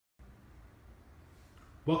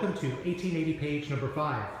Welcome to 1880 page number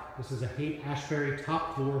 5. This is a Haight Ashbury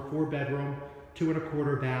top floor, 4-bedroom, 2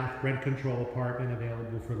 1/4 bath, rent control apartment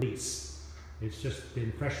available for lease. It's just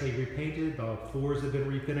been freshly repainted, the floors have been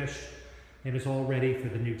refinished, and it's all ready for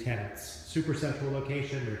the new tenants. Super central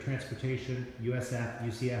location, their transportation, USF,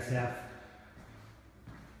 UCSF.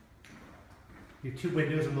 You have 2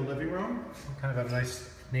 windows in the living room, kind of a nice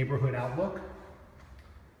neighborhood outlook.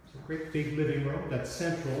 It's a great big living room that's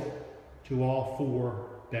central to all 4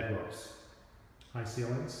 bedrooms. High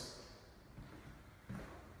ceilings.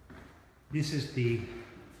 This is the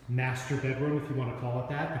master bedroom, if you want to call it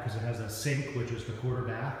that, because it has a sink, which is the quarter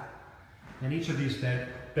bath. And each of these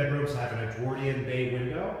bedrooms have an Edwardian bay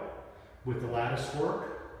window with the lattice work.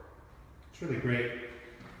 It's really great.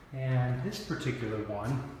 And this particular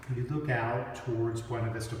one, you look out towards Buena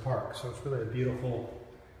Vista Park. So it's really a beautiful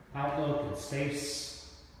outlook and space.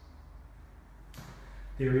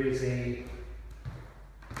 There is a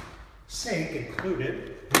sink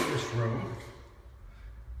included in this room.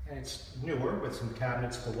 And it's newer with some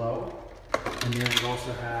cabinets below. And then it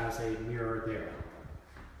also has a mirror there.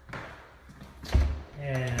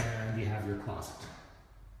 And you have your closet.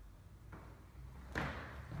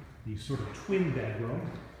 The sort of twin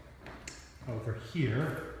bedroom over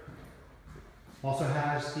here also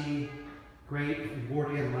has the great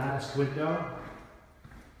Edwardian lattice window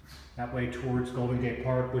that way towards Golden Gate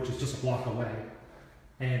Park, which is just a block away.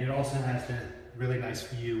 And it also has the really nice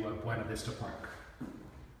view of Buena Vista Park.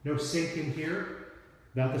 No sink in here,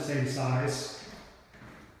 about the same size,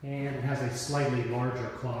 and it has a slightly larger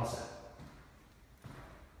closet.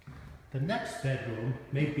 The next bedroom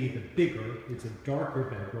may be the bigger. It's a darker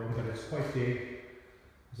bedroom, but it's quite big.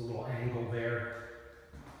 There's a little angle there.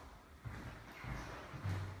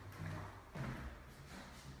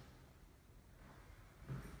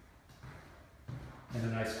 And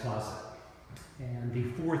a nice closet. And the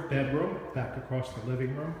 4th bedroom, back across the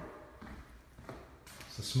living room.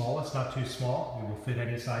 It's the smallest, not too small. It will fit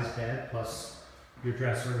any size bed, plus your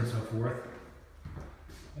dresser and so forth.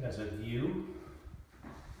 It has a view,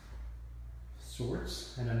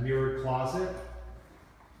 sorts, and a mirrored closet.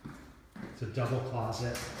 It's a double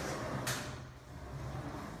closet.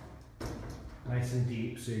 Nice and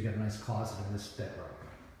deep, so you get a nice closet in this bedroom.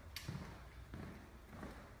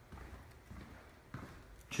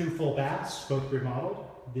 2 full baths, both remodeled.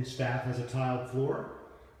 This bath has a tiled floor,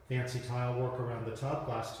 fancy tile work around the tub,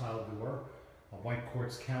 glass tile door, a white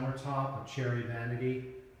quartz countertop, a cherry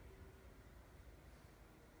vanity.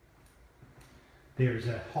 There's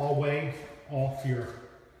a hallway off your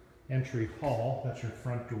entry hall, that's your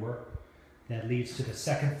front door, that leads to the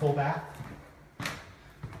 2nd full bath.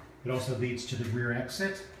 It also leads to the rear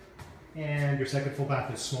exit. And your 2nd full bath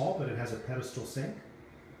is small, but it has a pedestal sink.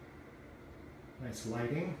 Nice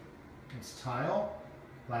lighting, nice tile,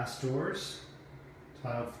 glass doors,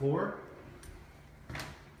 tiled floor.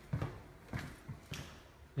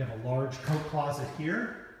 You have a large coat closet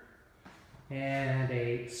here and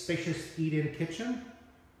a spacious eat-in kitchen.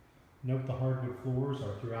 Note the hardwood floors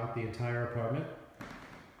are throughout the entire apartment.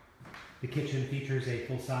 The kitchen features a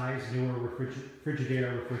full-size, newer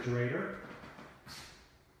Frigidaire refrigerator.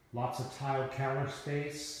 Lots of tiled counter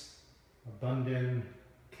space, abundant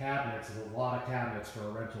cabinets, a lot of cabinets for a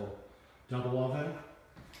rental double oven.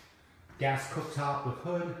 Gas cooktop with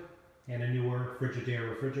hood, and a newer Frigidaire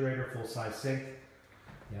refrigerator, full-size sink.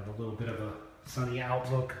 You have a little bit of a sunny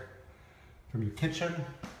outlook from your kitchen,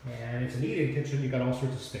 and it's an eat-in kitchen. You've got all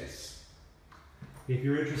sorts of space. If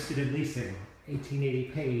you're interested in leasing,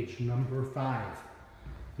 1880 page number 5.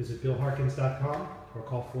 Visit billharkins.com or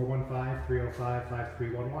call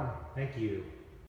 415-305-5311. Thank you.